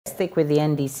stick with the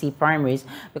NDC primaries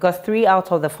because 3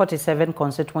 out of the 47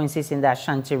 constituencies in the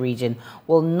Ashanti region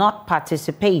will not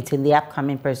participate in the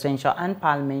upcoming presidential and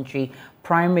parliamentary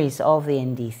primaries of the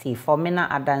NDC. Formina,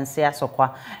 Adanse,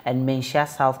 Asokwa, and Menchia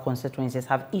South constituencies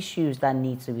have issues that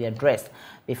need to be addressed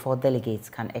before delegates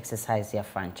can exercise their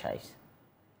franchise.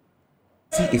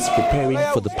 NDC is preparing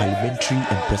for the parliamentary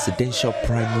and presidential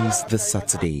primaries this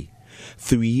Saturday.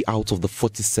 3 out of the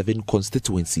 47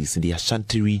 constituencies in the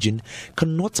Ashanti region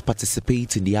cannot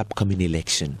participate in the upcoming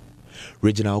election.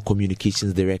 Regional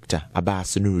Communications Director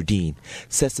Abbas Nuruddin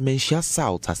says Menchia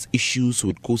South has issues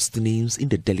with ghost names in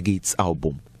the delegates'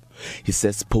 album. He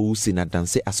says polls in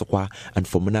Adanse, Asokwa and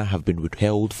Formina have been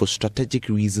withheld for strategic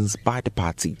reasons by the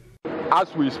party.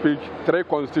 As we speak, 3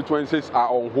 constituencies are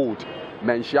on hold.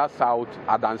 Menchia South,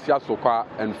 Adanse, Asokwa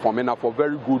and Formina for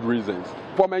very good reasons.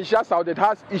 For Menchia South, it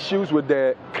has issues with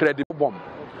the credit bomb,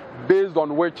 based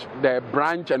on which the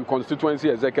branch and constituency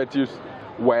executives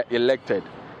were elected.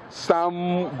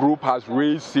 Some group has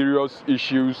raised serious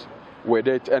issues with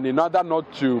it, and in order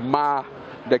not to mar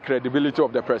the credibility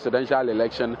of the presidential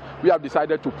election, we have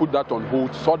decided to put that on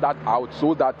hold, sort that out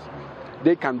so that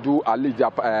they can do at least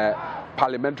their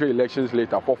parliamentary elections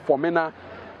later. For Formina,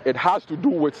 it has to do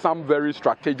with some very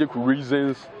strategic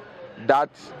reasons that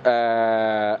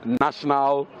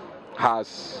National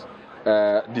has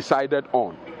decided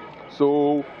on.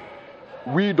 So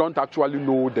we don't actually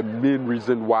know the main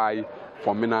reason why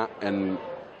Formina and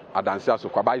Adanse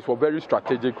Asokwa, but it's for very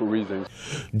strategic reasons.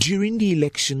 During the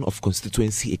election of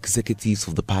constituency executives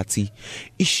of the party,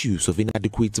 issues of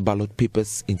inadequate ballot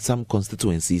papers in some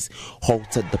constituencies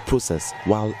halted the process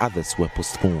while others were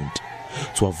postponed.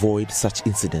 To avoid such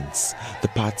incidents, the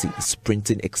party is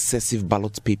printing excessive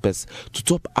ballot papers to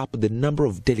top up the number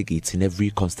of delegates in every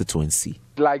constituency.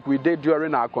 Like we did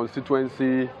during our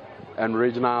constituency and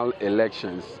regional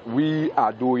elections, we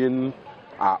are doing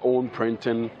our own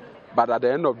printing, but at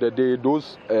the end of the day,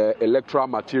 those electoral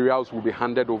materials will be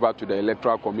handed over to the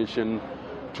Electoral Commission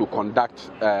to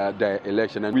conduct the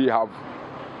election. And we have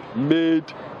made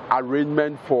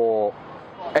arrangement for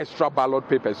extra ballot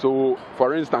papers. So,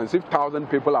 for instance, if 1,000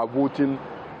 people are voting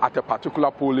at a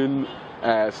particular polling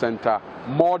center,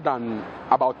 more than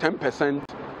about 10%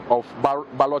 of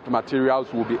ballot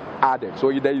materials will be added. So,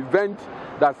 in the event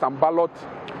that some ballot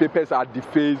papers are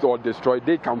defaced or destroyed,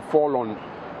 they can fall on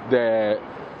the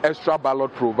extra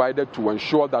ballot provided to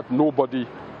ensure that nobody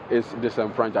is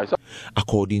disenfranchised.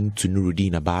 According to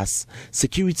Nuruddin Abbas,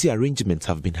 security arrangements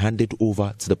have been handed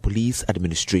over to the police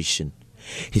administration.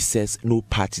 He says no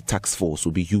party task force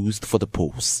will be used for the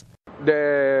polls.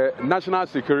 The National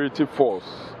Security Force,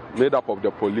 made up of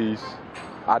the police,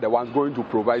 are the ones going to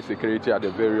provide security at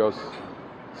the various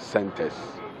centers.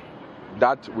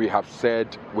 That we have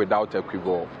said without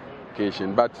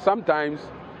equivocation. But sometimes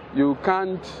you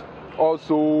can't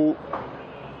also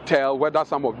tell whether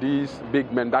some of these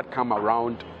big men that come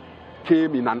around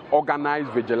came in an organized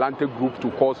vigilante group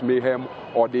to cause mayhem,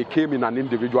 or they came in an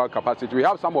individual capacity. We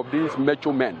have some of these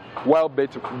macho men,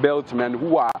 well-built men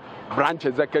who are branch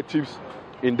executives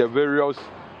in the various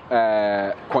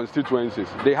constituencies.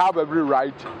 They have every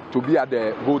right to be at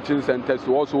the voting centers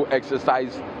to also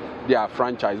exercise their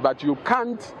franchise. But you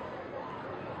can't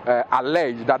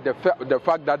allege that the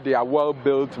fact that they are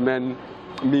well-built men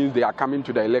means they are coming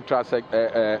to the electoral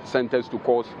centers to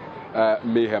cause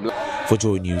mayhem. For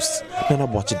Joy News, Nana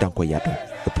Boachi Danko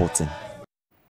Yado reporting.